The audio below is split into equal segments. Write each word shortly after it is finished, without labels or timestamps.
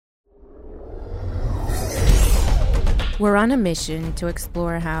We're on a mission to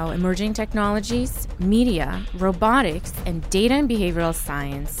explore how emerging technologies, media, robotics, and data and behavioral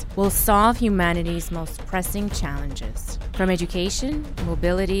science will solve humanity's most pressing challenges. From education,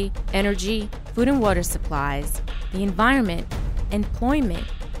 mobility, energy, food and water supplies, the environment, employment,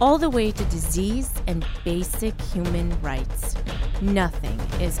 all the way to disease and basic human rights. Nothing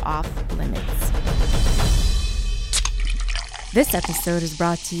is off limits. This episode is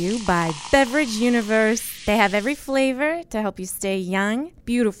brought to you by Beverage Universe. They have every flavor to help you stay young,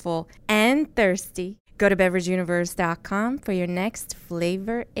 beautiful, and thirsty. Go to beverageuniverse.com for your next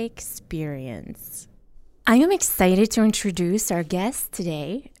flavor experience. I am excited to introduce our guest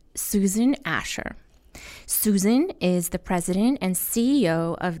today, Susan Asher. Susan is the president and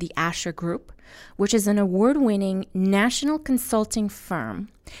CEO of the Asher Group, which is an award-winning national consulting firm.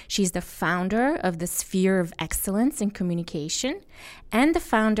 She's the founder of the Sphere of Excellence in Communication and the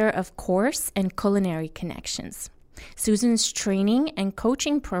founder of Course and Culinary Connections. Susan's training and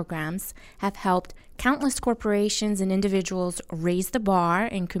coaching programs have helped countless corporations and individuals raise the bar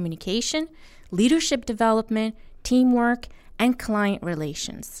in communication, leadership development, teamwork, and client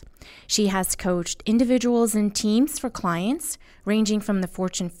relations. She has coached individuals and teams for clients ranging from the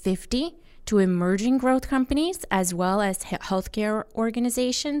Fortune 50 to emerging growth companies, as well as healthcare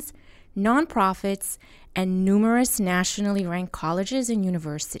organizations, nonprofits, and numerous nationally ranked colleges and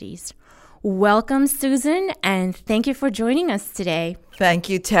universities. Welcome, Susan, and thank you for joining us today. Thank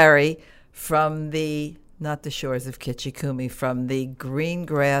you, Terry, from not the shores of Kitchikumi, from the green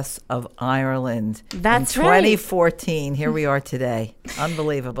grass of Ireland. That's in 2014, Here we are today.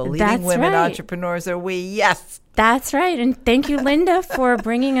 Unbelievable. Leading women entrepreneurs are we. Yes. That's right. And thank you, Linda, for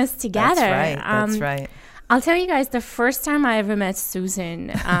bringing us together. That's right. I'll tell you guys, the first time I ever met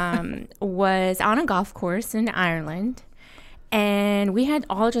Susan was on a golf course in Ireland. And we had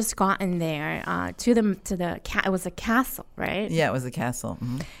all just gotten there it was a castle, right? Yeah, it was a castle.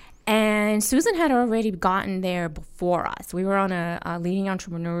 Mm-hmm. And Susan had already gotten there before us. We were on a Leading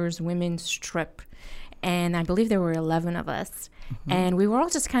Entrepreneurs Women's trip, and I believe there were 11 of us. Mm-hmm. And we were all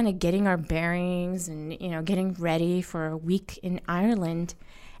just kind of getting our bearings and, getting ready for a week in Ireland.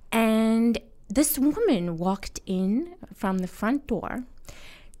 And this woman walked in from the front door,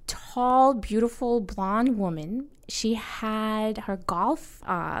 tall, beautiful, blonde woman. She had her golf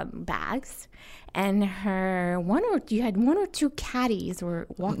bags, and you had one or two caddies were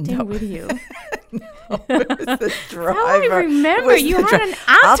walked in with you. No, it was the driver. I remember you had an entourage.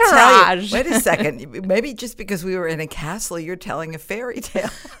 I'll tell you. Wait a second. Maybe just because we were in a castle, you're telling a fairy tale.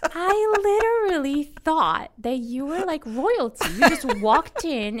 I literally thought that you were like royalty. You just walked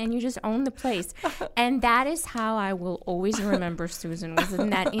in and you just owned the place. And that is how I will always remember Susan, was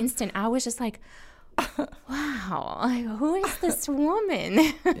in that instant. I was just like, wow, like, who is this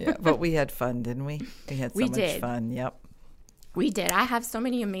woman? Yeah, but we had fun, didn't we? We had so much fun. Yep. We did. I have so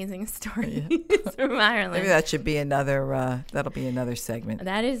many amazing stories from Ireland. Maybe that should be that'll be another segment.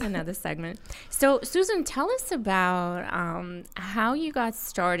 That is another segment. So, Susan, tell us about how you got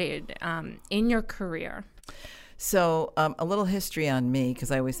started in your career. So, a little history on me,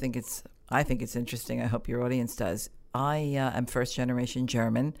 because I think it's interesting. I hope your audience does. I am first-generation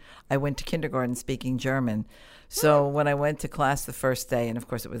German. I went to kindergarten speaking German. So when I went to class the first day, and of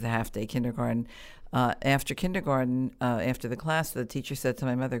course it was a half-day kindergarten, after the class, the teacher said to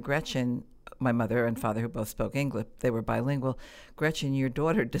my mother, Gretchen, my mother and father, who both spoke English, they were bilingual, Gretchen, your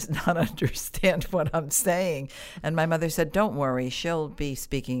daughter does not understand what I'm saying. And my mother said, don't worry, she'll be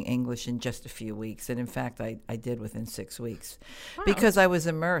speaking English in just a few weeks. And in fact, I did within 6 weeks. Wow. Because I was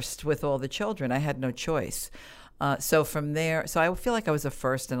immersed with all the children. I had no choice. So from there, I feel like I was a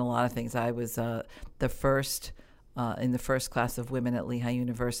first in a lot of things. I was the first in the first class of women at Lehigh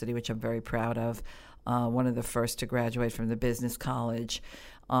University, which I'm very proud of. One of the first to graduate from the business college.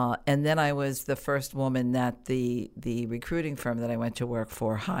 And then I was the first woman that the recruiting firm that I went to work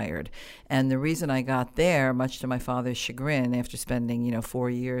for hired. And the reason I got there, much to my father's chagrin, after spending 4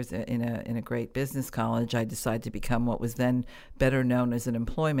 years in a great business college, I decided to become what was then better known as an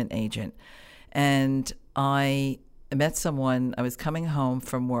employment agent. And I met someone. I was coming home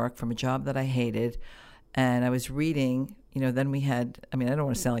from work from a job that I hated, and I was reading. Then we had, I don't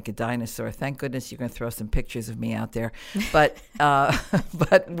want to sound like a dinosaur. Thank goodness you're going to throw some pictures of me out there. But I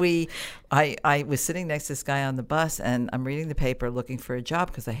was sitting next to this guy on the bus, and I'm reading the paper looking for a job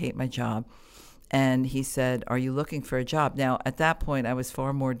because I hate my job. And he said, are you looking for a job? Now, at that point, I was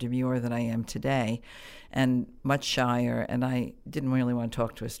far more demure than I am today and much shyer. And I didn't really want to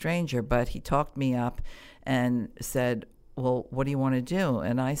talk to a stranger, but he talked me up and said, well, what do you want to do?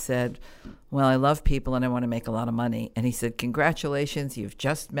 And I said, well, I love people and I want to make a lot of money. And he said, congratulations, you've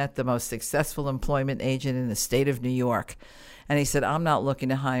just met the most successful employment agent in the state of New York. And he said, I'm not looking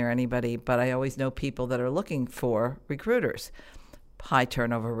to hire anybody, but I always know people that are looking for recruiters. High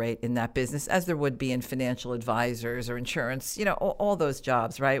turnover rate in that business, as there would be in financial advisors or insurance, all those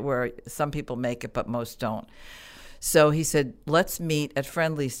jobs, right, where some people make it, but most don't. So he said, let's meet at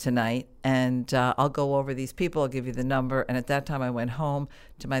Friendly's tonight, and I'll go over these people. I'll give you the number. And at that time, I went home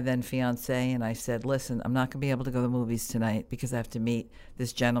to my then fiance, and I said, listen, I'm not going to be able to go to the movies tonight because I have to meet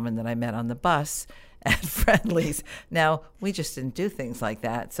this gentleman that I met on the bus at Friendly's. Now, we just didn't do things like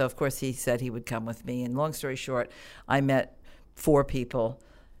that. So, of course, he said he would come with me. And long story short, I met 4 people.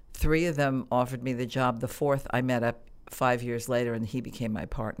 3 of them offered me the job. The 4th I met up 5 years later, and he became my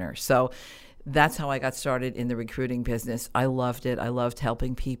partner. So that's how I got started in the recruiting business. I loved it. I loved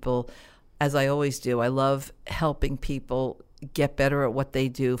helping people, as I always do. I love helping people get better at what they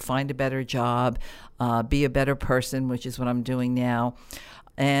do, find a better job, be a better person, which is what I'm doing now.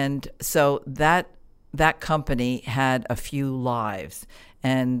 And so that company had a few lives.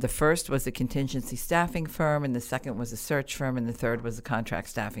 And the first was a contingency staffing firm, and the second was a search firm, and the third was a contract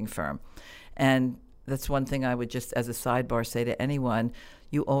staffing firm. And that's one thing I would just, as a sidebar, say to anyone: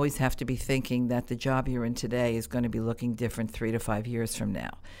 you always have to be thinking that the job you're in today is going to be looking different 3 to 5 years from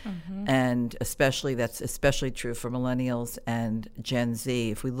now. Mm-hmm. And that's especially true for millennials and Gen Z.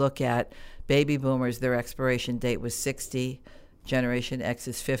 If we look at baby boomers, their expiration date was 60, Generation X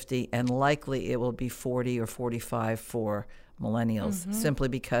is 50, and likely it will be 40 or 45 for millennials, mm-hmm. simply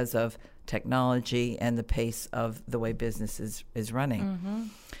because of technology and the pace of the way business is running. Mm-hmm.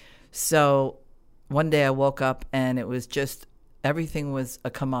 So one day I woke up and it was just, everything was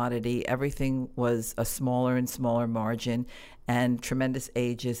a commodity. Everything was a smaller and smaller margin and tremendous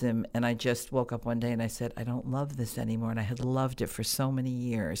ageism. And I just woke up one day and I said, I don't love this anymore. And I had loved it for so many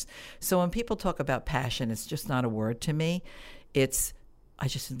years. So when people talk about passion, it's just not a word to me. I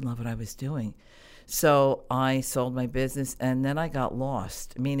just didn't love what I was doing. So I sold my business, and then I got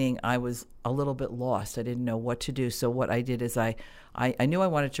lost, meaning I was a little bit lost. I didn't know what to do. So what I did is I knew I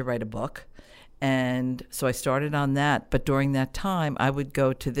wanted to write a book. And so I started on that. But during that time, I would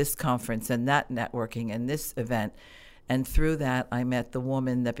go to this conference and that networking and this event. And through that, I met the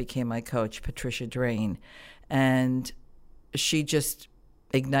woman that became my coach, Patricia Drain. And she just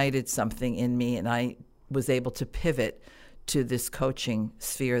ignited something in me, and I was able to pivot to this coaching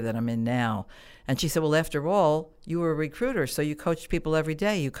sphere that I'm in now. And she said, well, after all, you were a recruiter, so you coached people every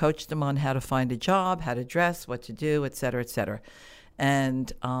day. You coached them on how to find a job, how to dress, what to do, et cetera, et cetera.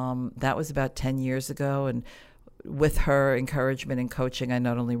 And that was about 10 years ago. And with her encouragement and coaching, I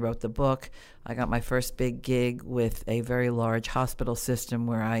not only wrote the book, I got my first big gig with a very large hospital system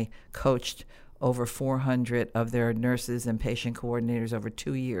where I coached over 400 of their nurses and patient coordinators over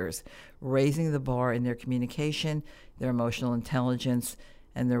 2 years, raising the bar in their communication, their emotional intelligence,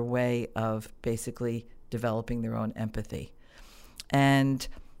 and their way of basically developing their own empathy. And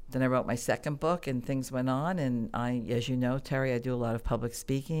then I wrote my second book, and things went on. And I, as you know, Terry, I do a lot of public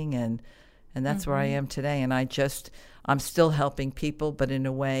speaking, and that's mm-hmm. where I am today. And I'm still helping people, but in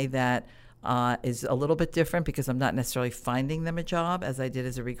a way that is a little bit different, because I'm not necessarily finding them a job as I did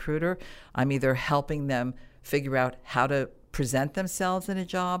as a recruiter. I'm either helping them figure out how to present themselves in a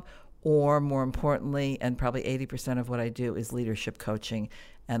job, or more importantly, and probably 80% of what I do is leadership coaching.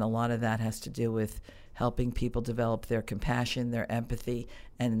 And a lot of that has to do with helping people develop their compassion, their empathy,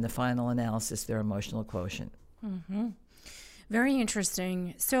 and in the final analysis, their emotional quotient. Mm-hmm. Very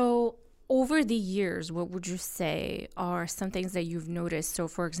interesting. So over the years, what would you say are some things that you've noticed? So,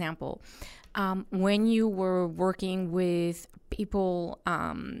 for example, when you were working with people,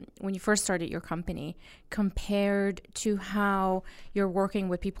 when you first started your company, compared to how you're working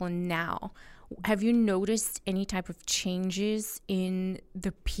with people now, have you noticed any type of changes in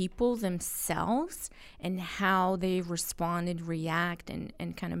the people themselves and how they respond and react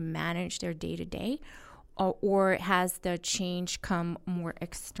and kind of manage their day-to-day? Or has the change come more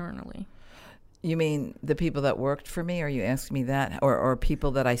externally? You mean the people that worked for me? Are you asking me that? Or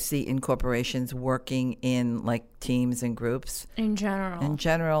people that I see in corporations working in like teams and groups? In general. In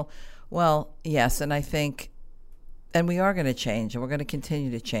general. Well, yes. And I think, and we are going to change, and we're going to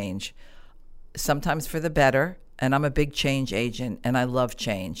continue to change. Sometimes for the better. And I'm a big change agent, and I love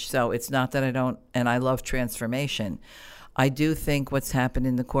change. So it's not that I don't, and I love transformation. I do think what's happened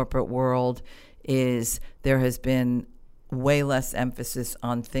in the corporate world is there has been way less emphasis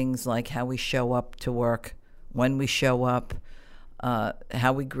on things like how we show up to work, when we show up,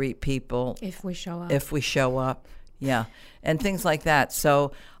 how we greet people. If we show up. Yeah. And things like that.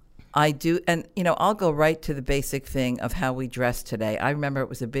 So I do. And, I'll go right to the basic thing of how we dress today. I remember it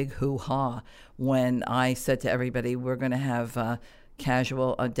was a big hoo-ha when I said to everybody, we're going to have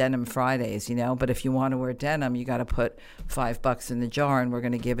casual denim Fridays, but if you want to wear denim, you got to put $5 in the jar and we're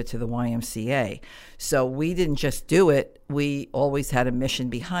going to give it to the YMCA. So we didn't just do it. We always had a mission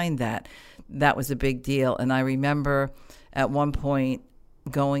behind that. That was a big deal. And I remember at one point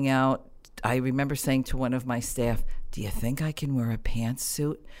going out, I remember saying to one of my staff, do you think I can wear a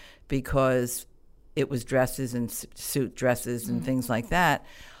pantsuit? Because it was dresses and suit dresses and things like that.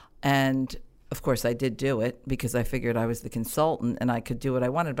 And of course, I did do it because I figured I was the consultant and I could do what I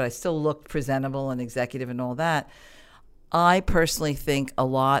wanted, but I still looked presentable and executive and all that. I personally think a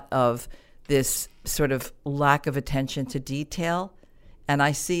lot of this sort of lack of attention to detail, and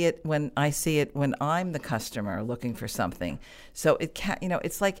I see it when I'm the customer looking for something. So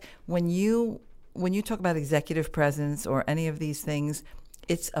it's like when you talk about executive presence or any of these things,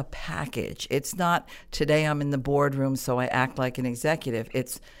 it's a package. It's not today I'm in the boardroom, so I act like an executive.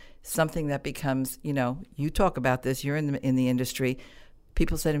 It's something that becomes, you talk about this, you're in the industry.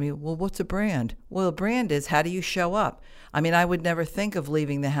 People say to me, well, what's a brand? Well, a brand is how do you show up? I mean, I would never think of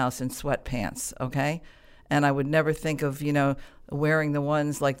leaving the house in sweatpants, okay? And I would never think of, wearing the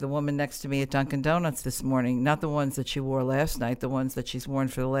ones like the woman next to me at Dunkin' Donuts this morning, not the ones that she wore last night, the ones that she's worn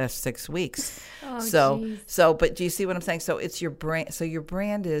for the last 6 weeks. But do you see what I'm saying? So it's your brand. So your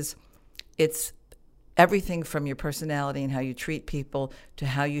brand it's everything from your personality and how you treat people to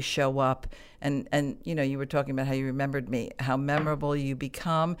how you show up. And you were talking about how you remembered me, how memorable you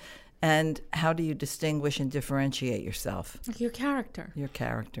become, and how do you distinguish and differentiate yourself? Your character. Your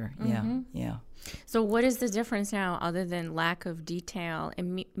character, yeah. So what is the difference now other than lack of detail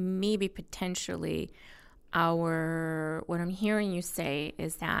and maybe potentially what I'm hearing you say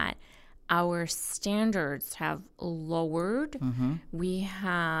is that our standards have lowered. Mm-hmm. We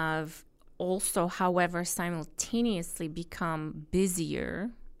have also, however, simultaneously become busier,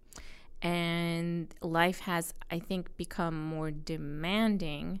 and life has, I think, become more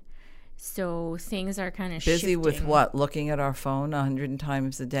demanding. So things are kind of busy shifting. With what? Looking at our phone 100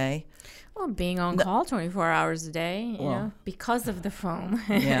 times a day? Well, being on call 24 hours a day, because of the phone.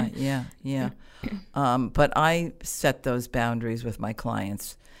 Yeah. But I set those boundaries with my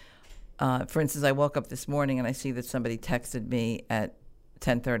clients. For instance, I woke up this morning and I see that somebody texted me at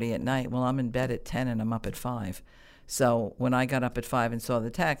 10:30 at night. Well, I'm in bed at 10 and I'm up at 5. So when I got up at 5 and saw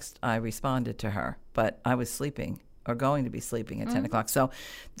the text, I responded to her. But I was sleeping or going to be sleeping at 10 o'clock. So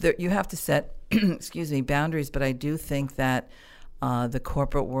you have to set, boundaries. But I do think that the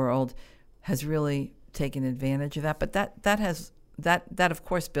corporate world has really taken advantage of that. But that of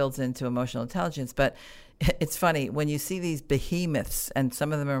course builds into emotional intelligence. But it's funny when you see these behemoths, and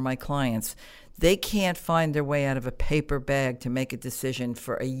some of them are my clients. They can't find their way out of a paper bag to make a decision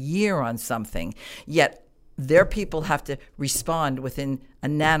for a year on something. Yet their people have to respond within a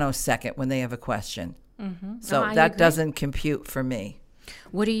nanosecond when they have a question. Mm-hmm. So that doesn't compute for me.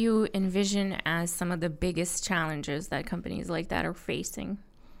 What do you envision as some of the biggest challenges that companies like that are facing?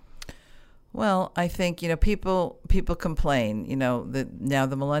 Well, I think, people complain, now the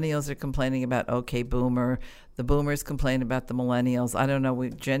millennials are complaining about okay boomer, the boomers complain about the millennials. I don't know,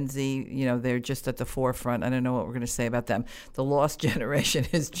 Gen Z, they're just at the forefront. I don't know what we're going to say about them. The lost generation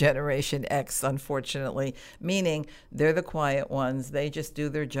is Generation X, unfortunately, meaning they're the quiet ones. They just do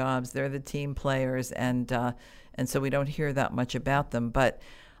their jobs. They're the team players. And so we don't hear that much about them. But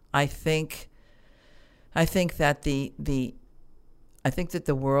I think that I think that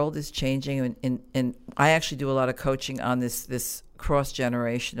the world is changing, and I actually do a lot of coaching on this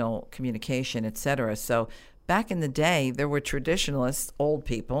cross-generational communication, et cetera. So back in the day, there were traditionalists, old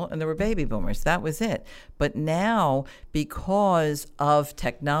people, and there were baby boomers. That was it. But now, because of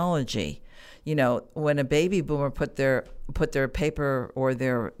technology, when a baby boomer put their paper or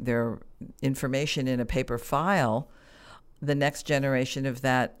their information in a paper file, the next generation of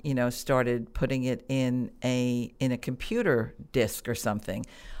that, started putting it in a computer disk or something.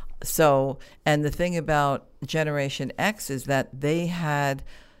 So, and the thing about Generation X is that they had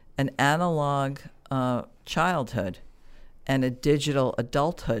an analog childhood and a digital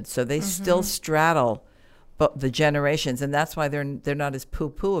adulthood. So they still straddle the generations, and that's why they're not as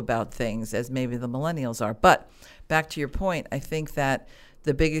poo-poo about things as maybe the millennials are. But back to your point, I think that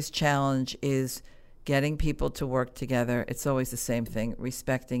the biggest challenge is getting people to work together. It's always the same thing,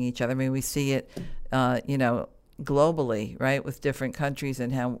 respecting each other. I mean, we see it, globally, right, with different countries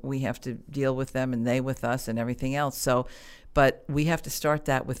and how we have to deal with them and they with us and everything else. So, but we have to start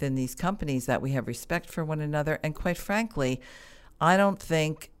that within these companies, that we have respect for one another. And quite frankly, I don't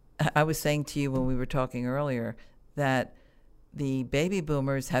think, I was saying to you when we were talking earlier, that the baby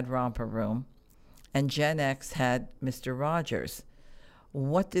boomers had Romper Room, and Gen X had Mr. Rogers.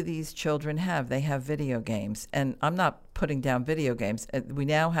 What do these children have? They have video games. And I'm not putting down video games. We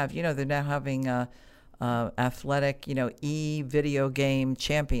now have, they're now having athletic, video game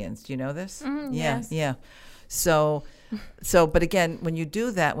champions. Do you know this? Yes. Yeah. So, but again, when you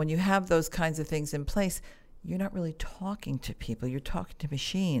do that, when you have those kinds of things in place, you're not really talking to people. You're talking to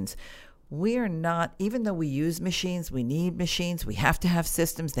machines. We are not, even though we use machines, we need machines, we have to have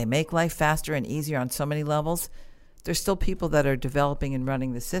systems, they make life faster and easier on so many levels, there's still people that are developing and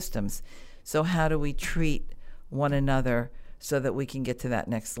running the systems. So how do we treat one another so that we can get to that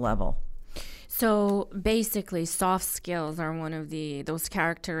next level? So basically, soft skills are one of those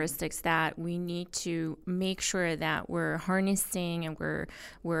characteristics that we need to make sure that we're harnessing and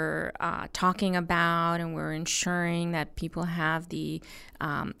we're talking about, and we're ensuring that people have the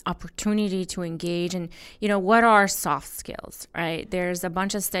opportunity to engage. And what are soft skills, right? There's a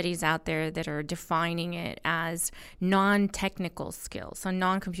bunch of studies out there that are defining it as non-technical skills, so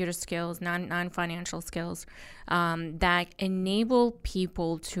non-computer skills, non-financial skills that enable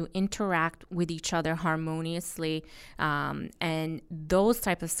people to interact with each other harmoniously, and those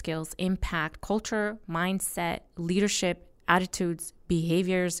type of skills impact culture, mindset, leadership, attitudes,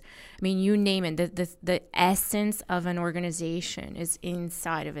 behaviors. I mean, you name it. The essence of an organization is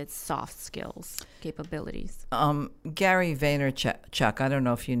inside of its soft skills capabilities. Gary Vaynerchuk, I don't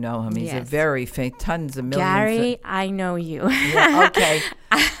know if you know him. He's Yes. a very tons of millions. Gary, I know you. Yeah, okay.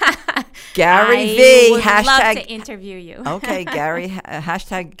 Gary V. I would hashtag. love to interview you. Okay, Gary.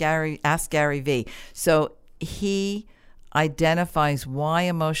 Hashtag Gary. Ask Gary V. So he identifies why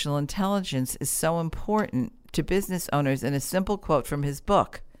emotional intelligence is so important to business owners in a simple quote from his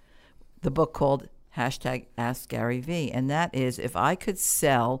book, the book called hashtag Ask Gary V. And that is, if I could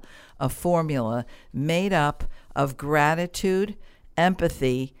sell a formula made up of gratitude,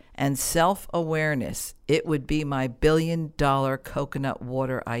 empathy, and self-awareness, it would be my $1 billion coconut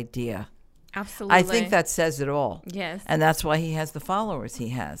water idea. Absolutely. I think that says it all. Yes. And that's why he has the followers he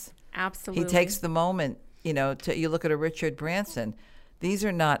has. Absolutely. He takes the moment, you look at a Richard Branson. These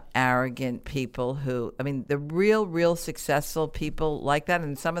are not arrogant people the real successful people like that,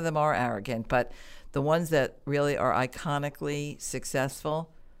 and some of them are arrogant, but the ones that really are iconically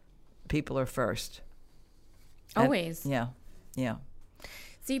successful, people are first. Always. And, yeah.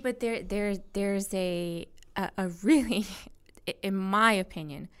 See, but there's a really, in my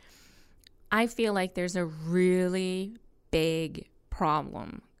opinion, I feel like there's a really big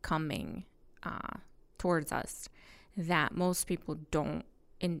problem coming towards us that most people don't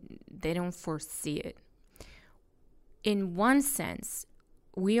foresee it. In one sense,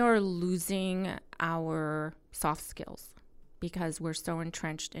 we are losing our soft skills because we're so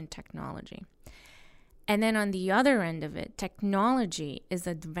entrenched in technology. And then on the other end of it, technology is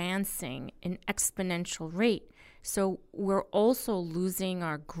advancing in exponential rate. So we're also losing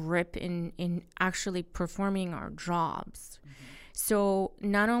our grip in actually performing our jobs. Mm-hmm. So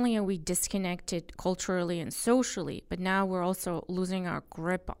not only are we disconnected culturally and socially, but now we're also losing our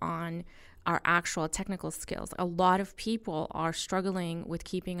grip on our actual technical skills. A lot of people are struggling with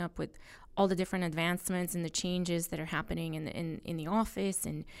keeping up with all the different advancements and the changes that are happening in the office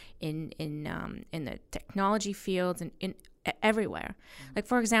and in the technology fields and in everywhere. Mm-hmm. Like,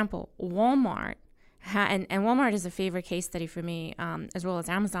 for example, Walmart. And Walmart is a favorite case study for me, as well as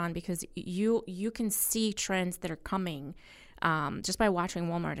Amazon, because you can see trends that are coming just by watching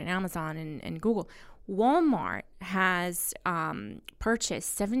Walmart and Amazon and Google. Walmart has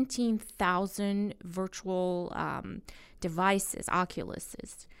purchased 17,000 virtual devices,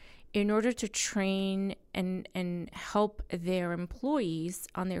 Oculuses, in order to train and help their employees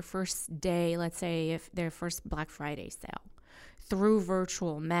on their first day, let's say if their first Black Friday sale, through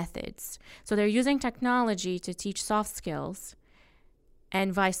virtual methods. So they're using technology to teach soft skills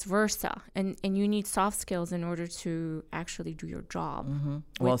and vice versa. And you need soft skills in order to actually do your job. Mm-hmm.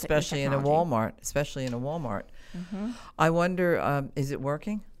 Well, especially in a Walmart. Mm-hmm. I wonder, is it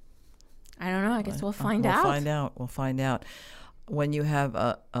working? I don't know. I guess we'll find out. We'll find out. When you have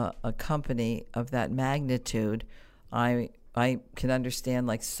a company of that magnitude, I can understand,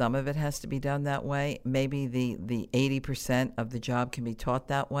 like, some of it has to be done that way. Maybe the 80% of the job can be taught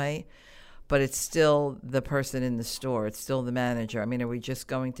that way, but it's still the person in the store. It's still the manager. I mean, are we just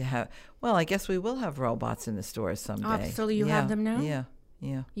going to have, well, I guess we will have robots in the stores someday. Absolutely. You have them now?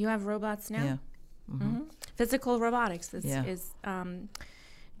 Yeah. You have robots now? Yeah. Mm-hmm. Mm-hmm. Physical robotics is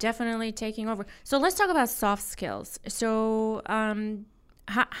definitely taking over. So let's talk about soft skills. So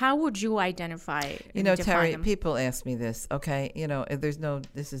how would you identify? Terry, them? people ask me this. Okay,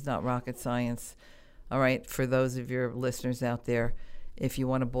 this is not rocket science. All right, for those of your listeners out there, if you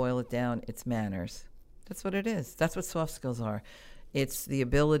want to boil it down, it's manners. That's what it is. That's what soft skills are. It's the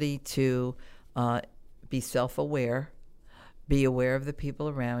ability to be self-aware, be aware of the people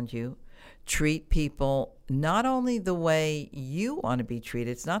around you, treat people not only the way you want to be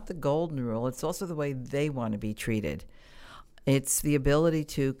treated. It's not the golden rule. It's also the way they want to be treated. It's the ability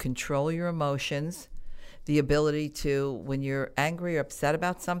to control your emotions, the ability to, when you're angry or upset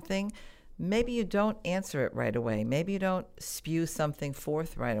about something, maybe you don't answer it right away. Maybe you don't spew something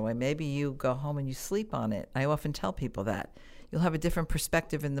forth right away. Maybe you go home and you sleep on it. I often tell people that. You'll have a different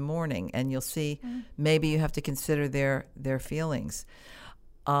perspective in the morning, and you'll see maybe you have to consider their feelings.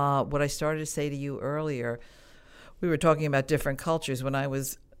 What I started to say to you earlier, we were talking about different cultures. When I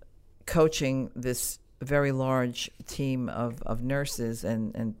was coaching this very large team of nurses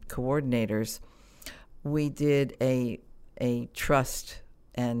and coordinators, we did a trust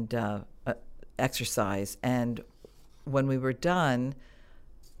and exercise. And when we were done,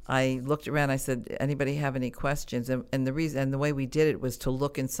 I looked around. I said, "Anybody have any questions?" And the way we did it was to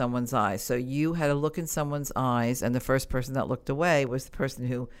look in someone's eyes. So you had to look in someone's eyes, and the first person that looked away was the person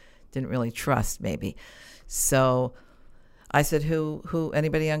who didn't really trust, maybe. So I said, "Who?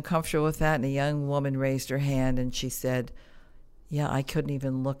 Anybody uncomfortable with that?" And a young woman raised her hand, and she said, "Yeah, I couldn't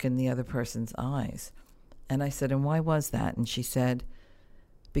even look in the other person's eyes." And I said, "And why was that?" And she said,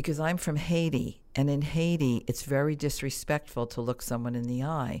 "Because I'm from Haiti, and in Haiti, it's very disrespectful to look someone in the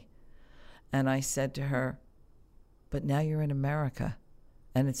eye." And I said to her, "But now you're in America,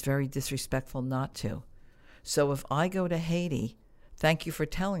 and it's very disrespectful not to. So if I go to Haiti, thank you for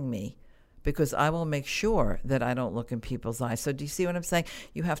telling me, because I will make sure that I don't look in people's eyes." So do you see what I'm saying?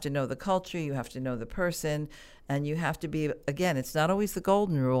 You have to know the culture, you have to know the person, and you have to be, again, it's not always the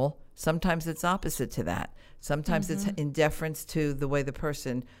golden rule. Sometimes it's opposite to that. Sometimes it's in deference to the way the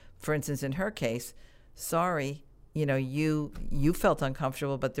person, for instance, in her case, sorry, you felt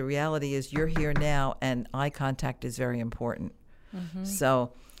uncomfortable, but the reality is you're here now, and eye contact is very important.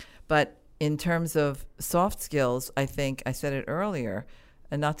 So, but in terms of soft skills, I think I said it earlier,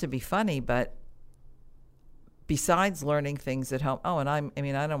 and not to be funny, but besides learning things at home, I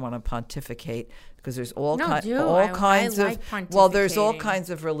don't want to pontificate, because there's all kinds of there's all kinds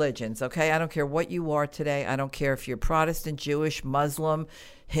of religions. Okay, I don't care what you are today. I don't care if you're Protestant, Jewish, Muslim,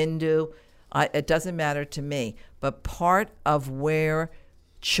 Hindu. It doesn't matter to me. But part of where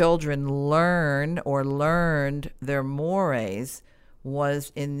children learned their mores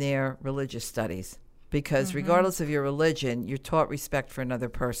was in their religious studies, because regardless of your religion, you're taught respect for another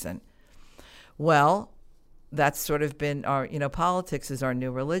person. Well, that's sort of been our, politics is our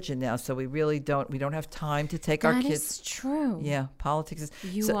new religion now. So we don't have time to take our kids. That is true. Yeah, politics is.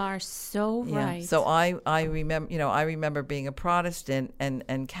 You are so right. So I remember being a Protestant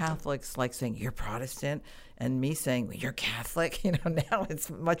and Catholics like saying, "You're Protestant," and me saying, "Well, you're Catholic." Now it's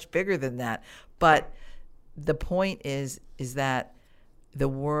much bigger than that. But the point is that the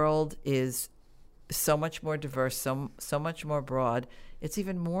world is so much more diverse, so much more broad. It's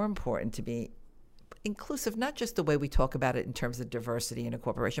even more important to be inclusive, not just the way we talk about it in terms of diversity in a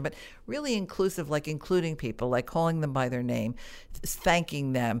corporation, but really inclusive, like including people, like calling them by their name,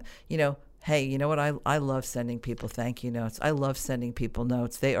 thanking them. Hey, you know what? I love sending people thank you notes. I love sending people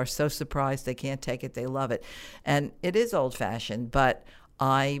notes. They are so surprised. They can't take it. They love it. And it is old-fashioned, but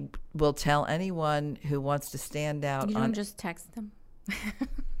I will tell anyone who wants to stand out. You don't just text them?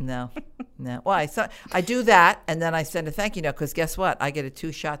 No. Why? So I do that, and then I send a thank you note, because guess what? I get a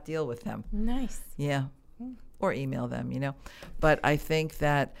 2-shot deal with them. Nice. Yeah. Or email them, But I think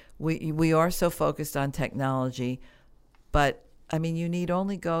that we are so focused on technology, but, you need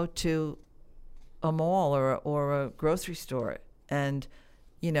only go to a mall or a grocery store, and,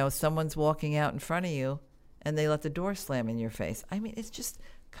 someone's walking out in front of you, and they let the door slam in your face. It's just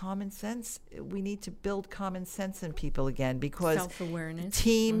common sense. We need to build common sense in people again, because self-awareness.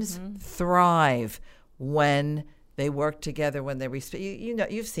 Teams thrive when they work together, when they respect.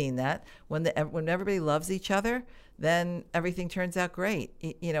 You've seen that when everybody loves each other, then everything turns out great.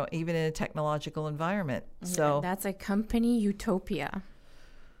 Even in a technological environment. So that's a company utopia.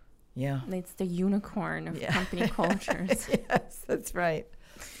 Yeah, it's the unicorn of company cultures. Yes, that's right.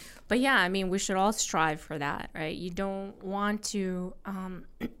 But yeah, we should all strive for that, right? You don't want to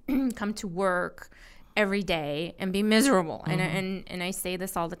come to work every day and be miserable. And I say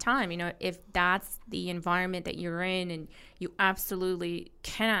this all the time, if that's the environment that you're in and you absolutely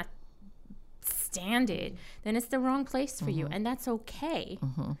cannot stand it, then it's the wrong place for you. And that's okay.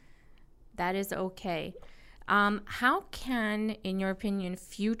 That is okay. How can, in your opinion,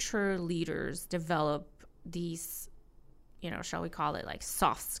 future leaders develop these shall we call it like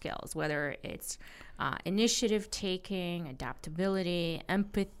soft skills, whether it's initiative taking, adaptability,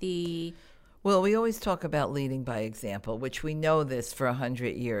 empathy. Well, we always talk about leading by example, which we know this for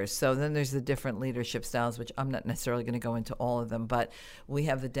 100 years. So then there's the different leadership styles, which I'm not necessarily going to go into all of them, but we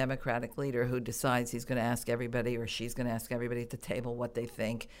have the democratic leader who decides he's going to ask everybody, or she's going to ask everybody at the table what they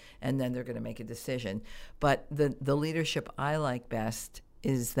think, and then they're going to make a decision. But the leadership I like best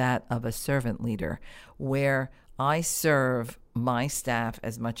is that of a servant leader, where I serve my staff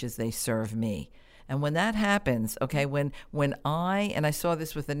as much as they serve me. And when that happens, okay, when I saw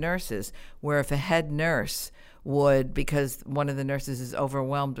this with the nurses, where if a head nurse would, because one of the nurses is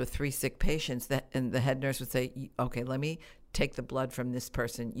overwhelmed with 3 sick patients, and the head nurse would say, okay, let me take the blood from this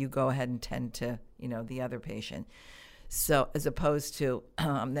person. You go ahead and tend to, the other patient. So as opposed to,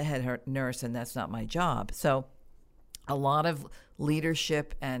 I'm the head nurse and that's not my job. So a lot of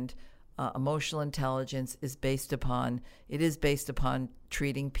leadership and emotional intelligence is based upon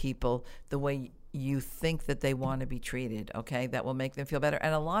treating people the way you think that they want to be treated, okay? That will make them feel better.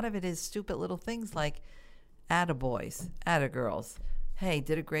 And a lot of it is stupid little things like attaboys, attagirls. Hey,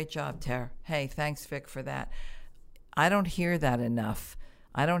 did a great job, Tara. Hey, thanks, Vic, for that. I don't hear that enough.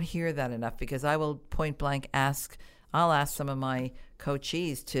 Because I will point blank I'll ask some of my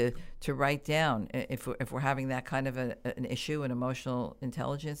coachees to write down, if we're having that kind of an issue, an emotional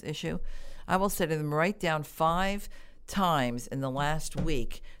intelligence issue, I will say to them, write down 5 times in the last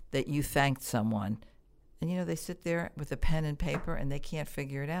week that you thanked someone. And they sit there with a pen and paper and they can't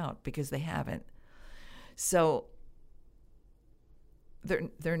figure it out because they haven't. So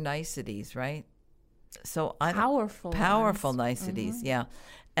they're niceties, right? So powerful niceties, mm-hmm. Yeah.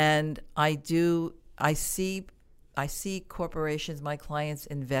 And I see corporations, my clients,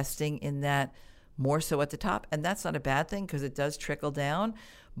 investing in that more so at the top, and that's not a bad thing because it does trickle down.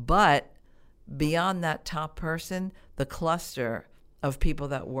 But beyond that top person, the cluster of people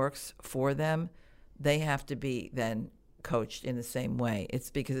that works for them, they have to be then coached in the same way.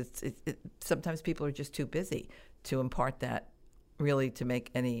 It's because sometimes people are just too busy to impart that really to make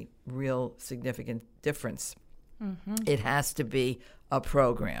any real significant difference. Mm-hmm. It has to be a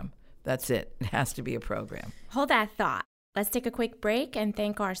program. That's it. It has to be a program. Hold that thought. Let's take a quick break and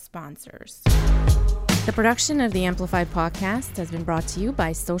thank our sponsors. The production of the Amplified podcast has been brought to you by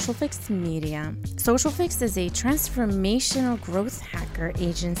SocialFix Media. SocialFix is a transformational growth hacker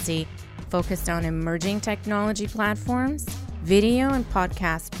agency focused on emerging technology platforms, video and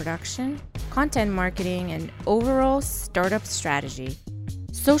podcast production, content marketing, and overall startup strategy.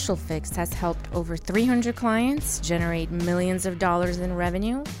 SocialFix has helped over 300 clients generate millions of dollars in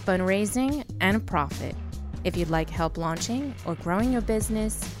revenue, fundraising, and profit. If you'd like help launching or growing your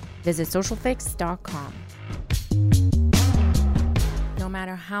business, visit socialfix.com. No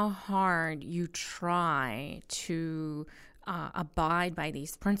matter how hard you try to abide by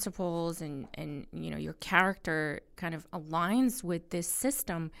these principles and your character kind of aligns with this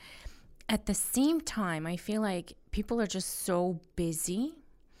system, at the same time, I feel like people are just so busy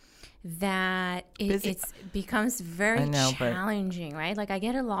that it becomes very challenging, right? Like I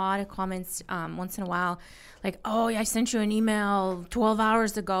get a lot of comments once in a while, like, oh, I sent you an email 12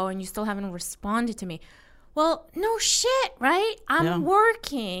 hours ago and you still haven't responded to me. Well, no shit, right? I'm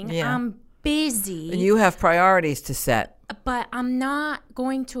working. Yeah. I'm busy. And you have priorities to set. But I'm not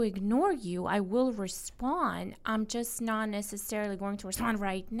going to ignore you. I will respond. I'm just not necessarily going to respond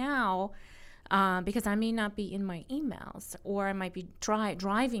right now. Because I may not be in my emails, or I might be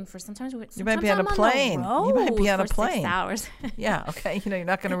driving for sometimes. You might be on a plane. You might be on a plane. 6 hours. Yeah. Okay. You're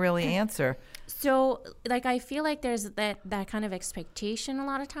not going to really answer. So, like, I feel like there's that kind of expectation a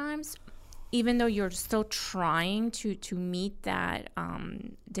lot of times, even though you're still trying to meet that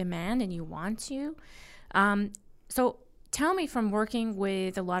demand and you want to. So. Tell me, from working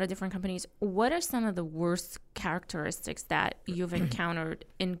with a lot of different companies, what are some of the worst characteristics that you've encountered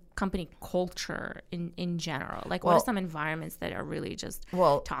in company culture in general? Like, what are some environments that are really just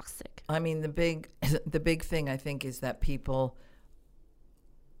toxic? I mean, the big thing I think is that people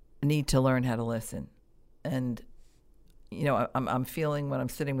need to learn how to listen. And, I'm feeling when I'm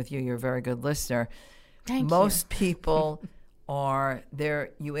sitting with you, you're a very good listener. Thank you. Most people are there.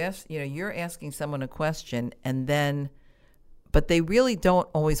 You're asking someone a question but they really don't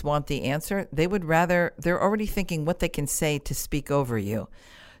always want the answer. They would rather, they're already thinking what they can say to speak over you.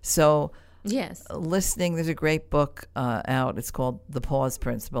 So yes, listening, there's a great book out. It's called The Pause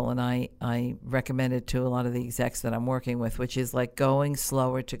Principle, and I recommend it to a lot of the execs that I'm working with, which is like going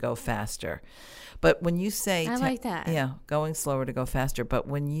slower to go faster. But when you say... I like that. Yeah, going slower to go faster. But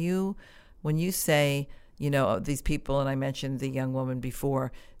when you say, these people, and I mentioned the young woman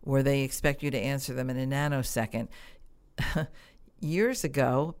before, where they expect you to answer them in a nanosecond, years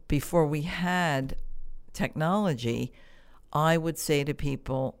ago, before we had technology, I would say to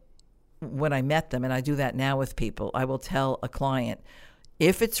people when I met them, and I do that now with people, I will tell a client,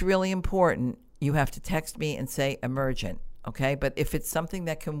 if it's really important, you have to text me and say emergent, okay? But if it's something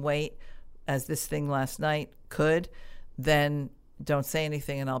that can wait, as this thing last night could, then don't say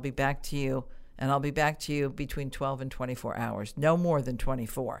anything and I'll be back to you. And I'll be back to you between 12 and 24 hours, no more than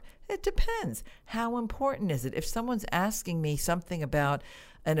 24. It depends. How important is it? If someone's asking me something about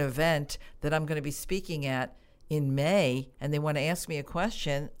an event that I'm going to be speaking at in May and they want to ask me a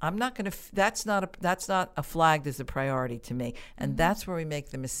question, I'm not going to, that's not a flagged as a priority to me. And that's where we make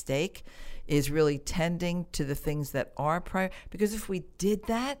the mistake, is really tending to the things that are prior. Because if we did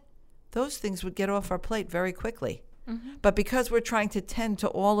that, those things would get off our plate very quickly. But because we're trying to tend to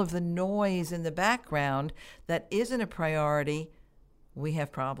all of the noise in the background that isn't a priority, we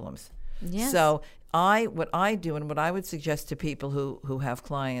have problems. Yes. So what I do and what I would suggest to people who have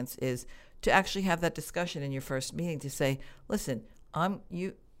clients is to actually have that discussion in your first meeting, to say, listen,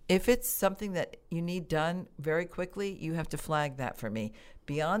 if it's something that you need done very quickly, you have to flag that for me.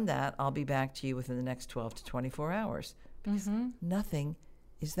 Beyond that, I'll be back to you within the next 12 to 24 hours. Because nothing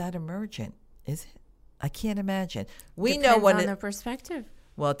is that emergent, is it? I can't imagine. We Depends know when on their perspective.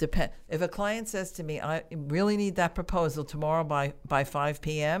 Well, it depends. If a client says to me, I really need that proposal tomorrow by 5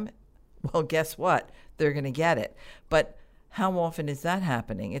 p.m., well, guess what? They're going to get it. But how often is that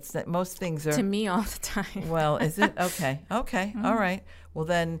happening? It's that most things are... To me all the time. Well, is it? Okay. All right. Well,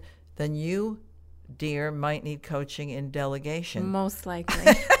 then you, dear, might need coaching in delegation. Most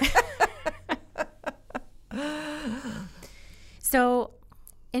likely. So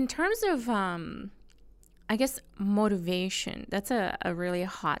in terms of... I guess motivation, that's a really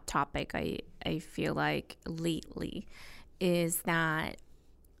hot topic I feel like lately, is that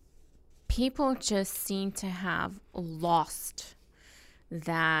people just seem to have lost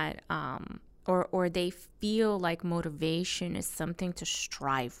that, or they feel like motivation is something to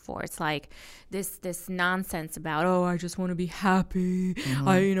strive for. It's like this nonsense about, oh, I just want to be happy.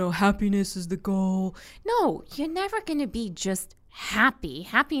 Happiness is the goal. No, you're never going to be just happy.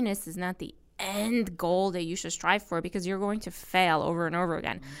 Happiness is not the end goal that you should strive for, because you're going to fail over and over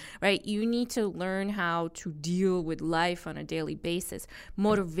again, right? You need to learn how to deal with life on a daily basis.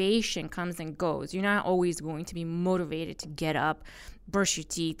 Motivation comes and goes. You're not always going to be motivated to get up, brush your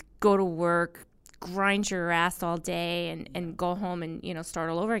teeth, go to work, grind your ass all day and go home and,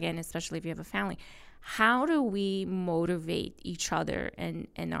 start all over again, especially if you have a family. How do we motivate each other and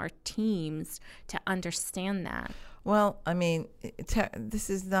our teams to understand that? Well, I mean,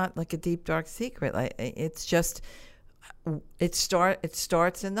 this is not like a deep, dark secret. It's just, it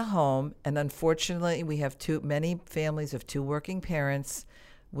starts in the home. And unfortunately, we have many families of two working parents.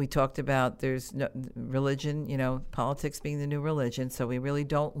 We talked about there's no religion, politics being the new religion. So we really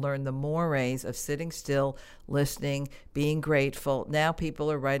don't learn the mores of sitting still, listening, being grateful. Now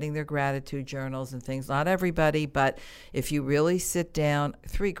people are writing their gratitude journals and things. Not everybody, but if you really sit down,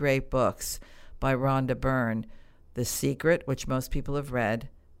 3 great books by Rhonda Byrne. The Secret, which most people have read.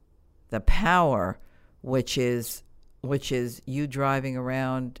 The Power, which is you driving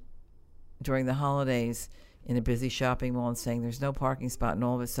around during the holidays in a busy shopping mall and saying there's no parking spot, and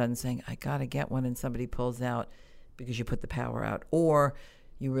all of a sudden saying, I got to get one, and somebody pulls out because you put the power out. Or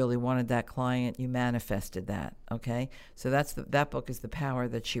you really wanted that client, you manifested that, okay? So that book is The Power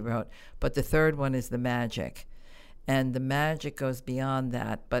that she wrote. But the third one is The Magic. And the magic goes beyond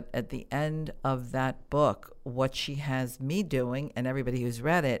that. But at the end of that book, what she has me doing, and everybody who's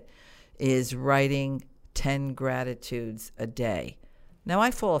read it, is writing 10 gratitudes a day. Now,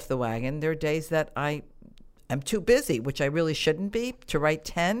 I fall off the wagon. There are days that I am too busy, which I really shouldn't be, to write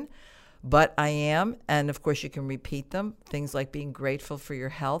 10. But I am. And, of course, you can repeat them. Things like being grateful for your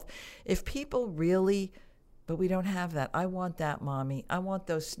health. If people really... But we don't have that. I want that, Mommy. I want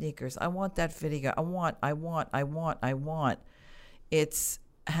those sneakers. I want that video. I want. It's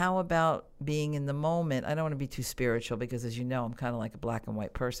how about being in the moment? I don't want to be too spiritual because, as you know, I'm kind of like a black and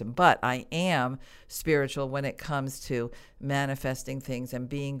white person. But I am spiritual when it comes to manifesting things and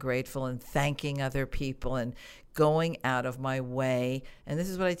being grateful and thanking other people and going out of my way. And this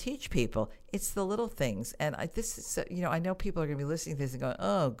is what I teach people. It's the little things. And I know people are going to be listening to this and going,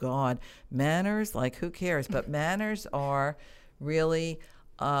 oh, God, manners? Like, who cares? But manners are really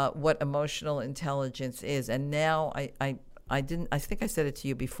what emotional intelligence is. And now I think I said it to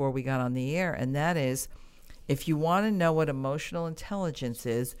you before we got on the air, and that is, if you want to know what emotional intelligence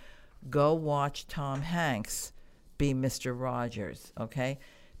is, go watch Tom Hanks be Mr. Rogers, okay?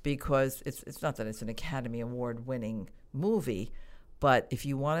 Because it's not that it's an Academy Award winning movie, But if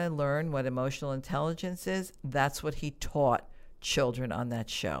you want to learn what emotional intelligence is, that's what he taught children on that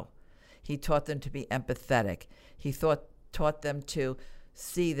show. He taught them to be empathetic. He taught them to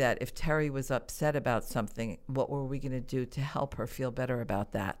see that if Terry was upset about something, what were we going to do to help her feel better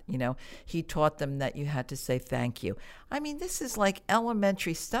about that? He taught them that you had to say thank you. I mean, this is like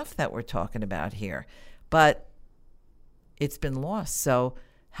elementary stuff that we're talking about here, but it's been lost. So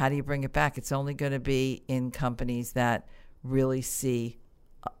how do you bring it back? It's only going to be in companies that really see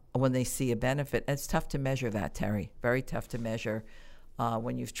when they see a benefit. And it's tough to measure that, Terry. Very tough to measure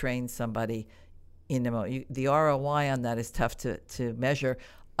when you've trained somebody in the ROI on that is tough to measure,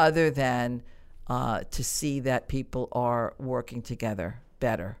 other than to see that people are working together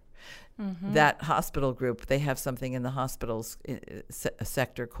better. Mm-hmm. That hospital group, they have something in the hospitals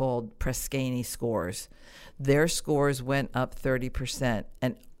sector called Prascani scores. Their scores went up 30%,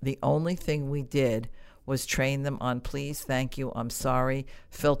 and the only thing we did was train them on please, thank you, I'm sorry,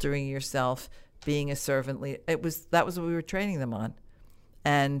 filtering yourself, being a servant leader. That was what we were training them on,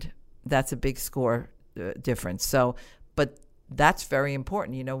 and that's a big score difference. So, but that's very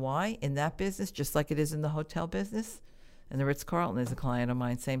important. You know why? In that business, just like it is in the hotel business, and the Ritz-Carlton is a client of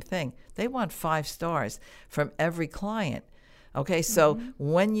mine, same thing. They want 5 stars from every client. Okay, so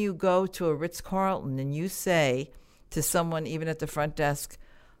when you go to a Ritz-Carlton and you say to someone, even at the front desk,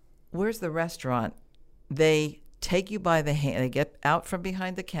 where's the restaurant? They take you by the hand. They get out from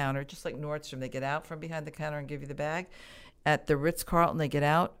behind the counter, just like Nordstrom. They get out from behind the counter and give you the bag. At the Ritz-Carlton, they get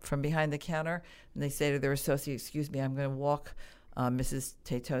out from behind the counter and they say to their associate, excuse me, I'm going to walk Mrs.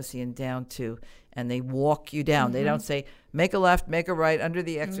 Tatosian down to, and they walk you down. Mm-hmm. They don't say, make a left, make a right, under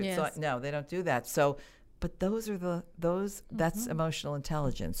the exit. Yes. No, they don't do that. So, but that's emotional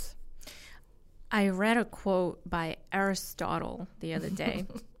intelligence. I read a quote by Aristotle the other day.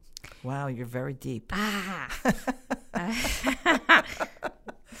 Wow, you're very deep.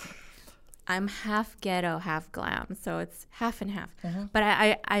 I'm half ghetto, half glam, so it's half and half. Uh-huh. But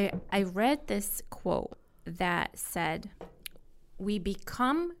I read this quote that said, we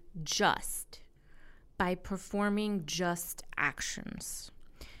become just by performing just actions,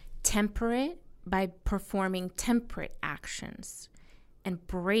 temperate by performing temperate actions, and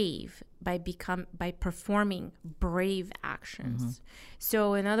brave by performing brave actions. Mm-hmm.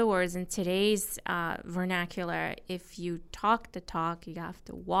 So in other words, in today's vernacular, if you talk the talk, you have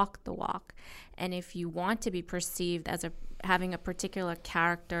to walk the walk. And if you want to be perceived as having a particular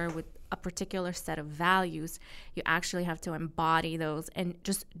character with a particular set of values, you actually have to embody those and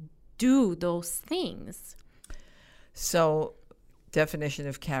just do those things. So, definition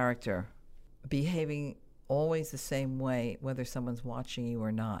of character, behaving always the same way, whether someone's watching you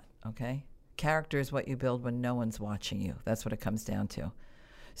or not, okay? Character is what you build when no one's watching you. That's what it comes down to.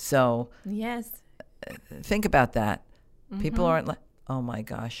 So, yes, think about that. Mm-hmm. People aren't like, oh my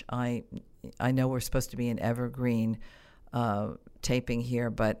gosh, I know we're supposed to be an evergreen taping here,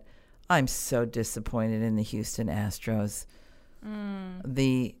 but I'm so disappointed in the Houston Astros.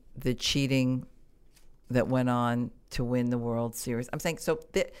 The cheating that went on to win the World Series. I'm saying, so,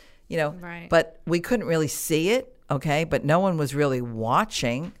 right. But we couldn't really see it, okay? But no one was really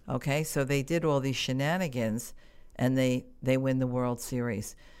watching, okay? So they did all these shenanigans, and they win the World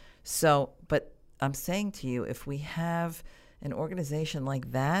Series. So, but I'm saying to you, if we have an organization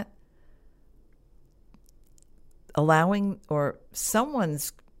like that, allowing, or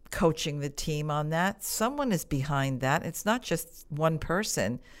someone's coaching the team on that, someone is behind that. It's not just one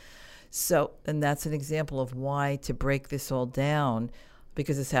person. So, and that's an example of why to break this all down,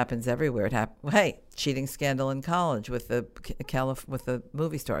 because this happens everywhere. Cheating scandal in college with the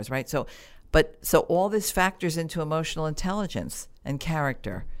movie stars, right? So all this factors into emotional intelligence and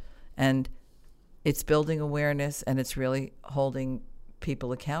character, and it's building awareness, and it's really holding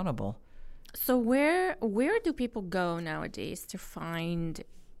people accountable. So where do people go nowadays to find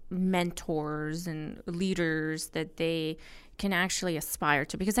mentors and leaders that they can actually aspire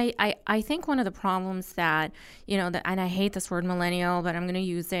to? Because I think one of the problems that, and I hate this word millennial, but I'm going to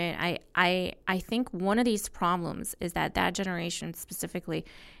use it. I think one of these problems is that generation specifically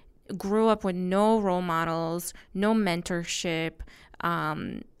grew up with no role models, no mentorship.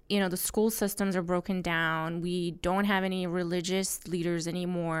 The school systems are broken down. We don't have any religious leaders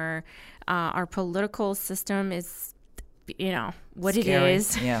anymore. Our political system is what scary. It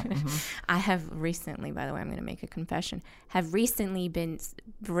is. Yeah. Mm-hmm. I have recently, by the way, I'm going to make a confession, have recently been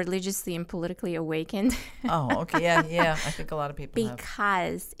religiously and politically awakened. Oh, okay. Yeah. I think a lot of people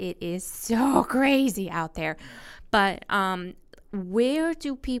because it is so crazy out there. But where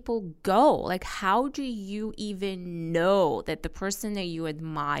do people go? Like, how do you even know that the person that you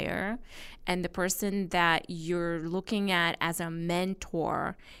admire and the person that you're looking at as a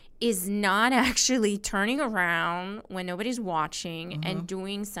mentor is not actually turning around when nobody's watching and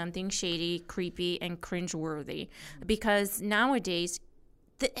doing something shady, creepy, and cringeworthy? Because nowadays,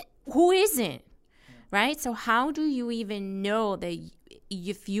 who isn't? Right? So how do you even know that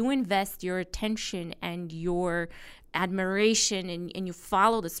if you invest your attention and your admiration and you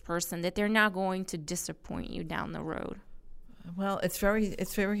follow this person, that they're not going to disappoint you down the road? Well, it's very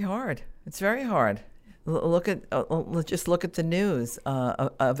hard. It's very hard. Just look at the news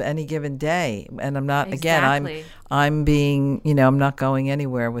of any given day, and I'm not Exactly. I'm being, I'm not going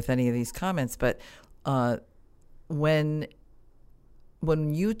anywhere with any of these comments, but when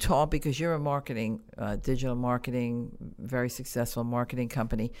you talk, because you're a digital marketing, very successful marketing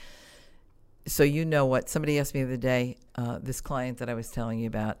company, so what somebody asked me the other day, this client that I was telling you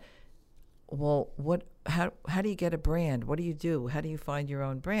about, well, how do you get a brand? What do you do? How do you find your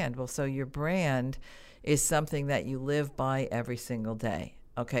own brand? Well, so your brand is something that you live by every single day,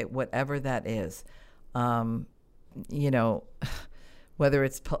 okay, whatever that is. Whether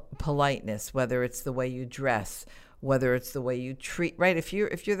it's politeness, whether it's the way you dress, whether it's the way you treat, right? If you're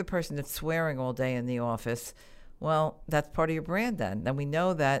the person that's swearing all day in the office, well, that's part of your brand then. And we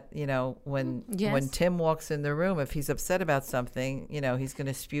know that, when Tim walks in the room, if he's upset about something, he's going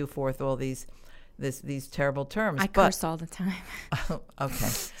to spew forth all these terrible terms. I curse all the time. Okay.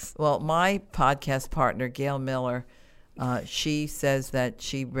 Well, my podcast partner, Gail Miller, she says that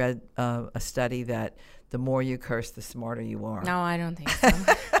she read a study that the more you curse, the smarter you are. No, I don't think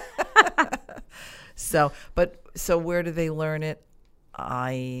so. So where do they learn it?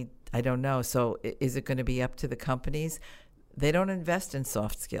 I don't know. So is it going to be up to the companies? They don't invest in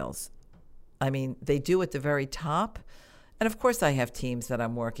soft skills. I mean, they do at the very top. And of course I have teams that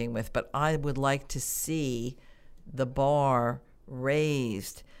I'm working with, but I would like to see the bar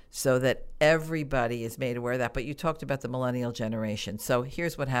raised so that everybody is made aware of that. But you talked about the millennial generation. So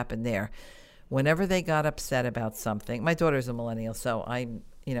here's what happened there. Whenever they got upset about something, my daughter's a millennial, so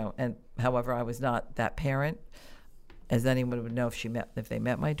and however, I was not that parent, as anyone would know if they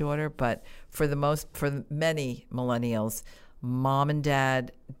met my daughter. But for many millennials, mom and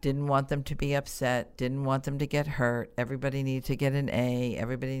dad didn't want them to be upset, didn't want them to get hurt. Everybody needed to get an A.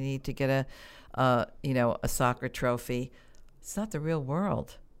 Everybody needed to get a soccer trophy. It's not the real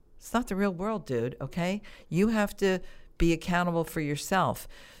world. It's not the real world, dude. Okay, you have to be accountable for yourself.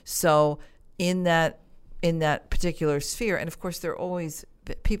 So in that particular sphere, and of course there are always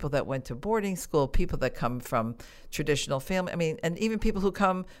people that went to boarding school, people that come from traditional family. I mean, and even people who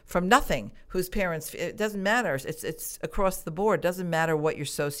come from nothing, whose parents, it doesn't matter. It's across the board. It doesn't matter what your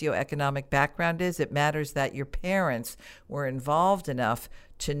socioeconomic background is. It matters that your parents were involved enough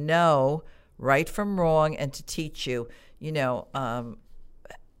to know right from wrong and to teach you,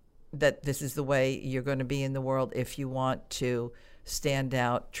 that this is the way you're going to be in the world if you want to stand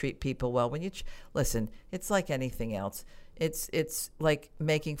out, treat people well. When you listen, it's like anything else. It's like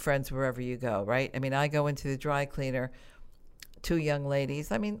making friends wherever you go, right? I mean, I go into the dry cleaner, two young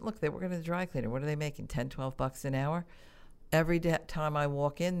ladies. I mean, look, they work in the dry cleaner. What are they making, $10, $12 an hour? Every time I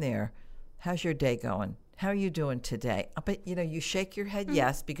walk in there, how's your day going? How are you doing today? But, you shake your head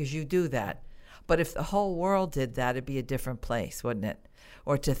yes, because you do that. But if the whole world did that, it'd be a different place, wouldn't it?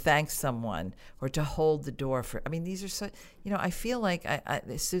 Or to thank someone, or to hold the door for. I mean, these are so. I feel like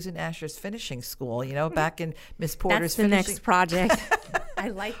Susan Asher's finishing school. Back in Miss Porter's. That's the finishing. next project. I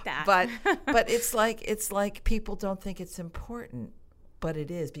like that. But it's like people don't think it's important, but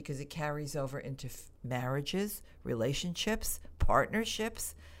it is, because it carries over into marriages, relationships,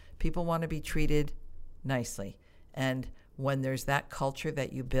 partnerships. People want to be treated nicely, and when there's that culture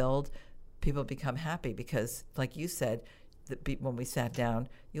that you build, people become happy because, like you said, when we sat down,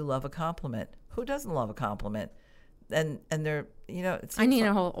 you love a compliment. Who doesn't love a compliment? And they're, I need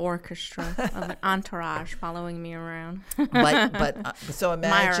a whole orchestra of an entourage following me around. So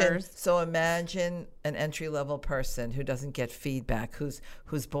imagine an entry-level person who doesn't get feedback, whose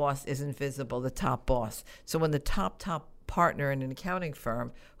boss isn't visible, the top boss. So when the top partner in an accounting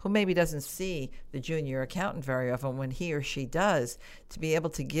firm, who maybe doesn't see the junior accountant very often, when he or she does, to be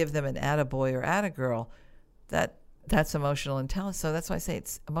able to give them an attaboy or attagirl, that's emotional intelligence. So that's why I say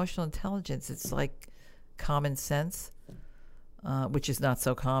it's emotional intelligence. It's like common sense, which is not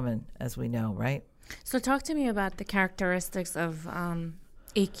so common, as we know, right? So talk to me about the characteristics of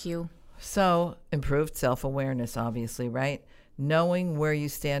EQ. So improved self-awareness, obviously, right? Knowing where you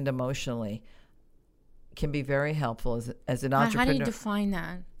stand emotionally can be very helpful as an entrepreneur. How do you define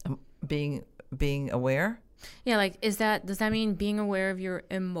that? Being aware. Yeah, like does that mean being aware of your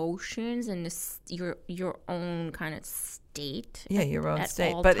emotions and your own kind of state? Yeah, your own at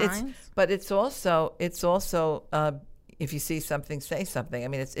state. all But times? it's also if you see something, say something. I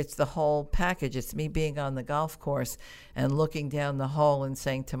mean, it's the whole package. It's me being on the golf course and looking down the hole and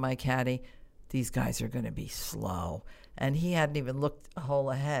saying to my caddy, "These guys are going to be slow." And he hadn't even looked a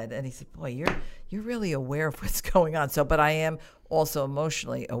hole ahead, and he said, "Boy, you're really aware of what's going on." So, but I am also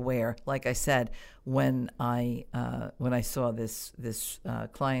emotionally aware. Like I said, when I saw this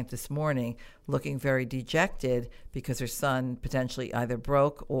client this morning looking very dejected because her son potentially either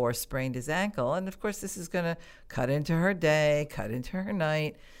broke or sprained his ankle, and of course this is going to cut into her day, cut into her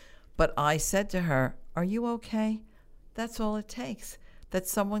night. But I said to her, "Are you okay?" That's all it takes. That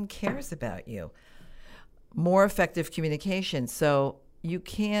someone cares about you. More effective communication. So you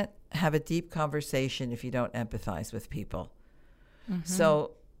can't have a deep conversation if you don't empathize with people. Mm-hmm.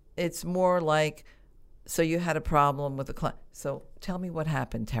 So it's more like, so you had a problem with a client. So tell me what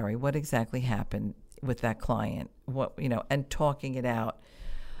happened, Terry. What exactly happened with that client? And talking it out.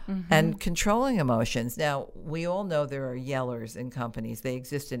 Mm-hmm. And controlling emotions. Now, we all know there are yellers in companies. They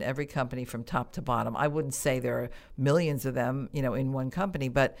exist in every company from top to bottom. I wouldn't say there are millions of them, in one company,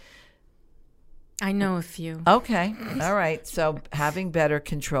 but I know a few. Okay. All right. So having better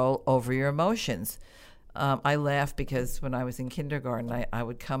control over your emotions. I laugh because when I was in kindergarten, I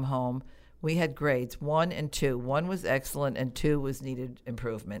would come home. We had grades 1 and 2. 1 was excellent and 2 was needed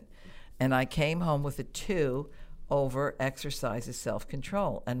improvement. And I came home with a 2 over exercises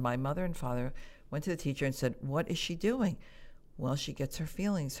self-control. And my mother and father went to the teacher and said, "What is she doing?" "Well, she gets her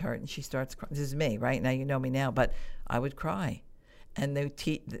feelings hurt and she starts crying." This is me, right? Now you know me now, but I would cry. And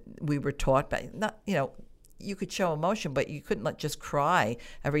we were taught by you could show emotion, but you couldn't just cry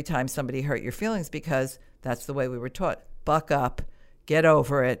every time somebody hurt your feelings because that's the way we were taught. Buck up, get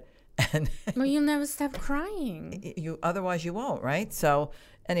over it, and well, you'll never stop crying. Otherwise you won't, right? So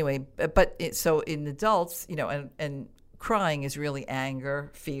anyway, so in adults, and crying is really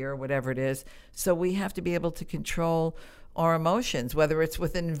anger, fear, whatever it is. So we have to be able to control our emotions, whether it's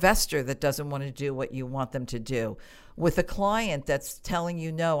with an investor that doesn't want to do what you want them to do, with a client that's telling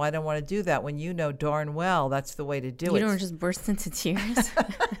you, "No, I don't want to do that," when you know darn well that's the way to do it. You don't just burst into tears.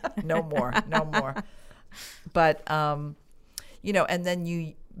 No more. But, and then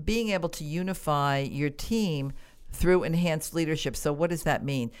you being able to unify your team through enhanced leadership. So what does that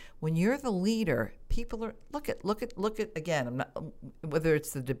mean? When you're the leader, people are look at again, I'm not, whether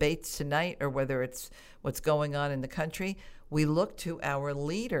it's the debates tonight or whether it's what's going on in the country, we look to our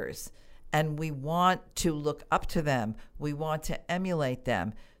leaders and we want to look up to them. We want to emulate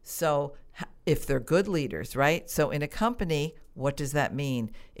them. So if they're good leaders, right? So in a company, what does that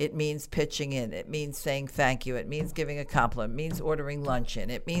mean? It means pitching in. It means saying thank you. It means giving a compliment. It means ordering lunch in.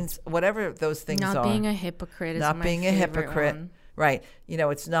 It means whatever those things are. Not being a hypocrite is not my being a hypocrite. one. Right.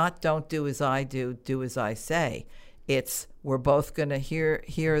 It's not don't do as I do, do as I say. It's we're both going to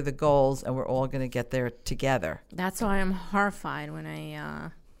hear the goals and we're all going to get there together. That's why I'm horrified when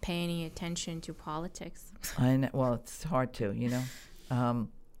I pay any attention to politics. I know. Well, it's hard to,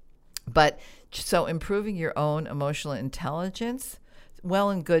 But so improving your own emotional intelligence, well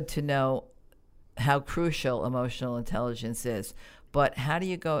and good to know how crucial emotional intelligence is. But how do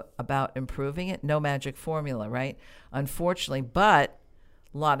you go about improving it? No magic formula, right? Unfortunately, but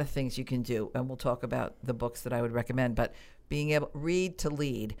a lot of things you can do. And we'll talk about the books that I would recommend. But being able to read to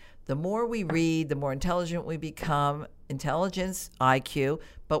lead. The more we read, the more intelligent we become. Intelligence, IQ,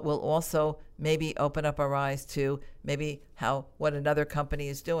 but we'll also maybe open up our eyes to maybe what another company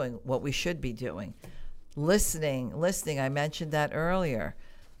is doing, what we should be doing. Listening, I mentioned that earlier.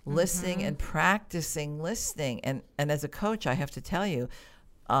 Listening and practicing listening. And as a coach, I have to tell you,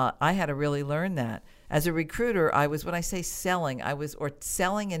 I had to really learn that. As a recruiter, when I say selling, or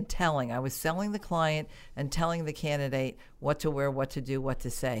selling and telling. I was selling the client and telling the candidate what to wear, what to do, what to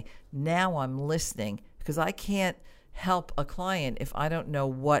say. Now I'm listening because I can't help a client if I don't know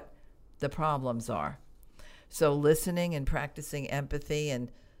what the problems are. So listening and practicing empathy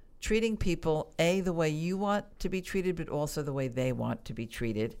and treating people, the way you want to be treated, but also the way they want to be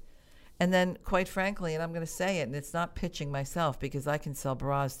treated. And then, quite frankly, and I'm going to say it, and it's not pitching myself because I can sell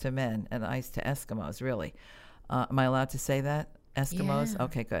bras to men and ice to Eskimos, really. Am I allowed to say that? Eskimos? Yeah.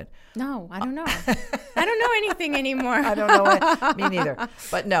 Okay, good. No, I don't know. I don't know anything anymore. I don't know me neither.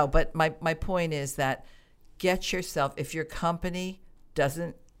 But my point is that get yourself, if your company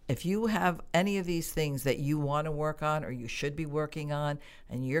if you have any of these things that you want to work on or you should be working on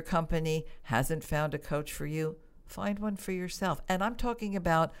and your company hasn't found a coach for you, find one for yourself. And I'm talking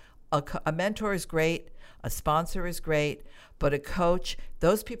about a mentor is great, a sponsor is great, but a coach,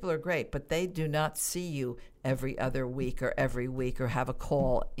 those people are great, but they do not see you every other week or every week or have a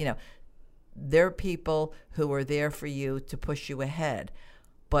call. They're people who are there for you to push you ahead.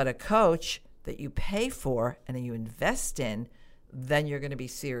 But a coach that you pay for and that you invest in, then you're going to be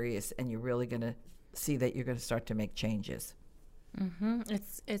serious and you're really going to see that you're going to start to make changes. Mm-hmm.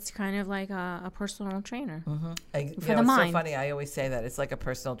 It's kind of like a personal trainer for the it's mind. So funny. I always say that it's like a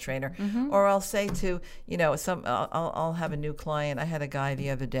personal trainer. Mm-hmm. Or I'll say to I'll have a new client. I had a guy the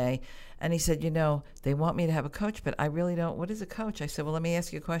other day, and he said, they want me to have a coach, but I really don't. What is a coach? I said, well, let me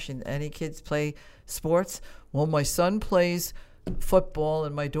ask you a question. Any kids play sports? Well, my son plays football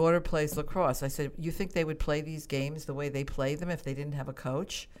and my daughter plays lacrosse. I said, you think they would play these games the way they play them if they didn't have a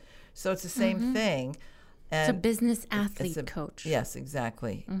coach? So it's the same thing. And it's a business athlete coach. Yes,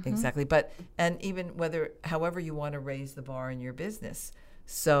 exactly. Exactly. But, and even however you want to raise the bar in your business.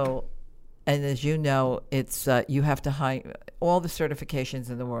 So, and as you know, it's, you have to hire all the certifications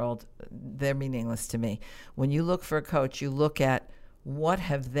in the world. They're meaningless to me. When you look for a coach, you look at what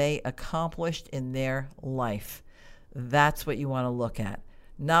have they accomplished in their life. That's what you want to look at,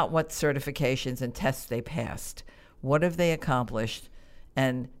 not what certifications and tests they passed. What have they accomplished,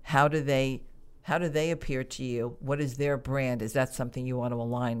 and how do they appear to you? What is their brand? Is that something you want to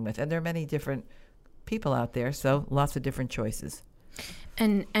align with? And there are many different people out there, so lots of different choices.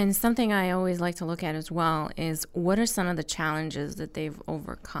 And something I always like to look at as well is what are some of the challenges that they've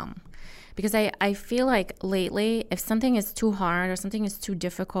overcome? Because I feel like lately, if something is too hard or something is too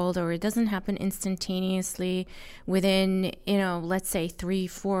difficult or it doesn't happen instantaneously within, let's say 3,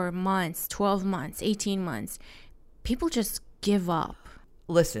 4 months, 12 months, 18 months, people just give up.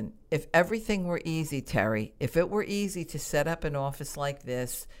 Listen, if everything were easy, Terry, if it were easy to set up an office like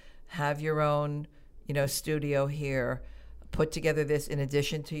this, have your own, studio here, put together this in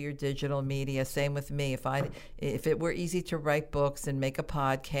addition to your digital media. Same with me. If it were easy to write books and make a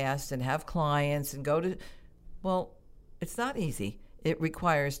podcast and have clients and it's not easy. It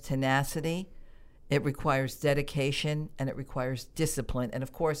requires tenacity, it requires dedication, and it requires discipline. And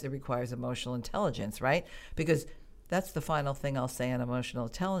of course, it requires emotional intelligence, right? Because that's the final thing I'll say on emotional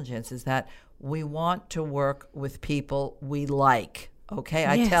intelligence is that we want to work with people we like. Okay,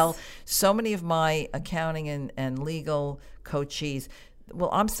 I tell so many of my accounting and legal coachees, well,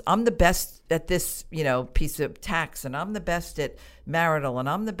 I'm the best at this, piece of tax, and I'm the best at marital, and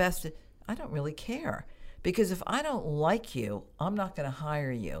I'm the best at, I don't really care. Because if I don't like you, I'm not going to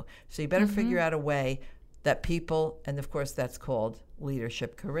hire you. So you better figure out a way that people, and of course that's called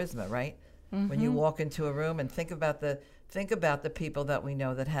leadership charisma, right? When you walk into a room and think about the people that we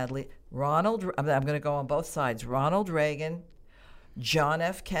know that had I'm going to go on both sides. Ronald Reagan, John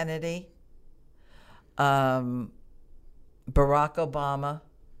F. Kennedy, Barack Obama.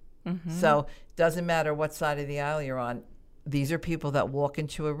 So it doesn't matter what side of the aisle you're on. These are people that walk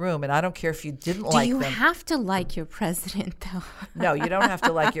into a room, and I don't care if you didn't like them. Do you have to like your president, though? No, you don't have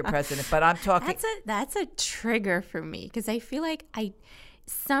to like your president, but I'm talking. That's a trigger for me because I feel like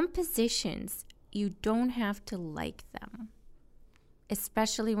some positions you don't have to like them.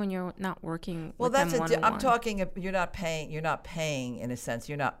 Especially when you're not working with them one-on-one. I'm talking. You're not paying in a sense.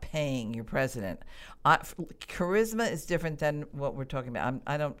 You're not paying your president. Charisma is different than what we're talking about.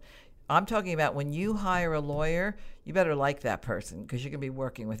 I'm talking about when you hire a lawyer, you better like that person because you're going to be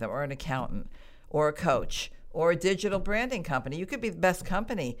working with them, or an accountant, or a coach, or a digital branding company. You could be the best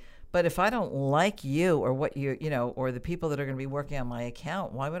company, but if I don't like you or what or the people that are going to be working on my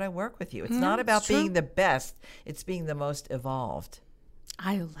account, why would I work with you? It's not about being the best. It's being the most evolved.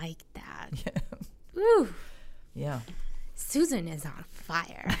 I like that. Yeah. Ooh. Yeah. Susan is on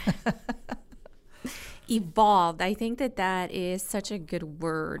fire. Evolved. I think that is such a good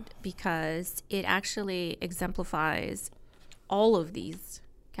word because it actually exemplifies all of these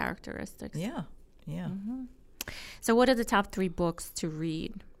characteristics. Yeah. Yeah. So what are the top 3 books to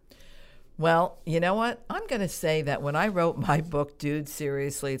read? Well, you know what? I'm going to say that when I wrote my book, Dude,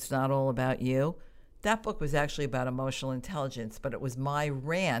 Seriously, It's Not All About You, that book was actually about emotional intelligence, but it was my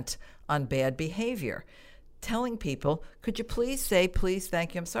rant on bad behavior, telling people, could you please say, please,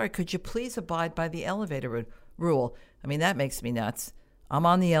 thank you, I'm sorry, could you please abide by the elevator rule? I mean, that makes me nuts. I'm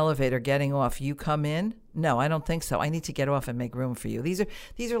on the elevator getting off. You come in? No, I don't think so. I need to get off and make room for you. These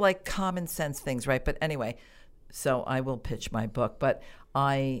are like common sense things, right? But anyway, so I will pitch my book. But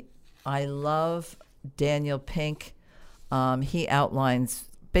I love Daniel Pink. He outlines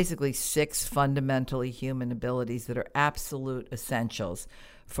basically 6 fundamentally human abilities that are absolute essentials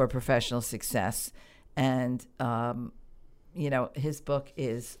for professional success. And, his book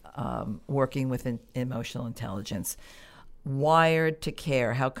is Working with Emotional Intelligence. Wired to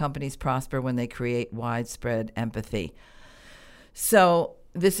Care, How Companies Prosper When They Create Widespread Empathy. So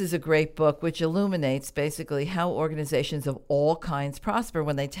this is a great book which illuminates basically how organizations of all kinds prosper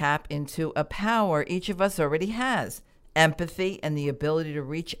when they tap into a power each of us already has: empathy and the ability to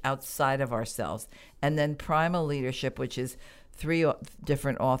reach outside of ourselves. And then Primal Leadership, which is 3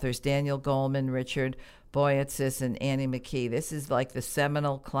 different authors, Daniel Goleman, Richard Boyatzis, and Annie McKee. This is like the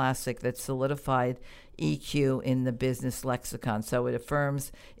seminal classic that solidified EQ in the business lexicon. So it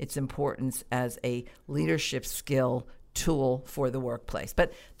affirms its importance as a leadership skill tool for the workplace.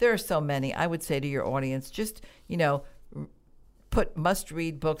 But there are so many. I would say to your audience, just, put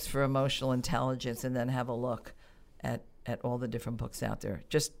must-read books for emotional intelligence and then have a look at all the different books out there.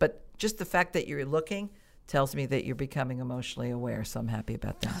 Just the fact that you're looking tells me that you're becoming emotionally aware, so I'm happy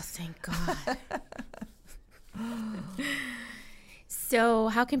about that. Oh, thank God. So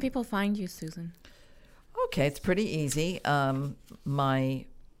how can people find you, Susan? Okay, it's pretty easy. My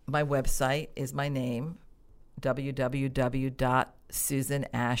website is my name,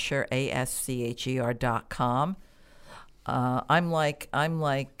 www.susanascher.com. I'm like a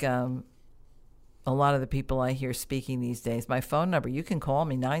lot of the people I hear speaking these days. My phone number, you can call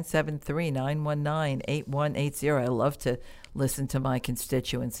me, 973-919-8180. I love to listen to my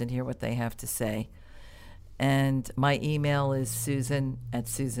constituents and hear what they have to say. And my email is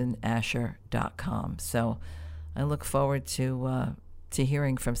susan@susanascher.com. So I look forward to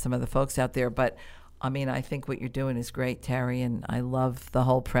hearing from some of the folks out there. But I mean, I think what you're doing is great, Terry, and I love the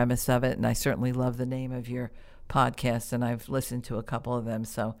whole premise of it. And I certainly love the name of your podcast, and I've listened to a couple of them.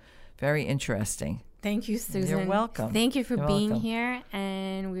 So very interesting. Thank you, Susan. You're welcome. Thank you for You're being welcome. here,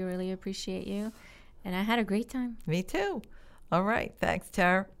 and we really appreciate you. And I had a great time. Me too. All right. Thanks,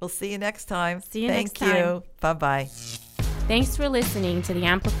 Tara. We'll see you next time. See you Thank next time. you. Bye-bye. Thanks for listening to the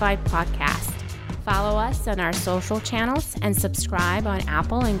Amplified Podcast. Follow us on our social channels and subscribe on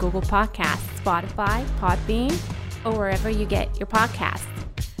Apple and Google Podcasts, Spotify, Podbean, or wherever you get your podcasts.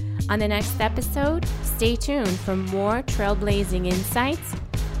 On the next episode, stay tuned for more trailblazing insights,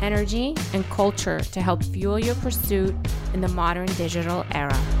 energy, and culture to help fuel your pursuit in the modern digital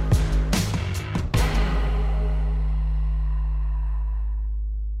era.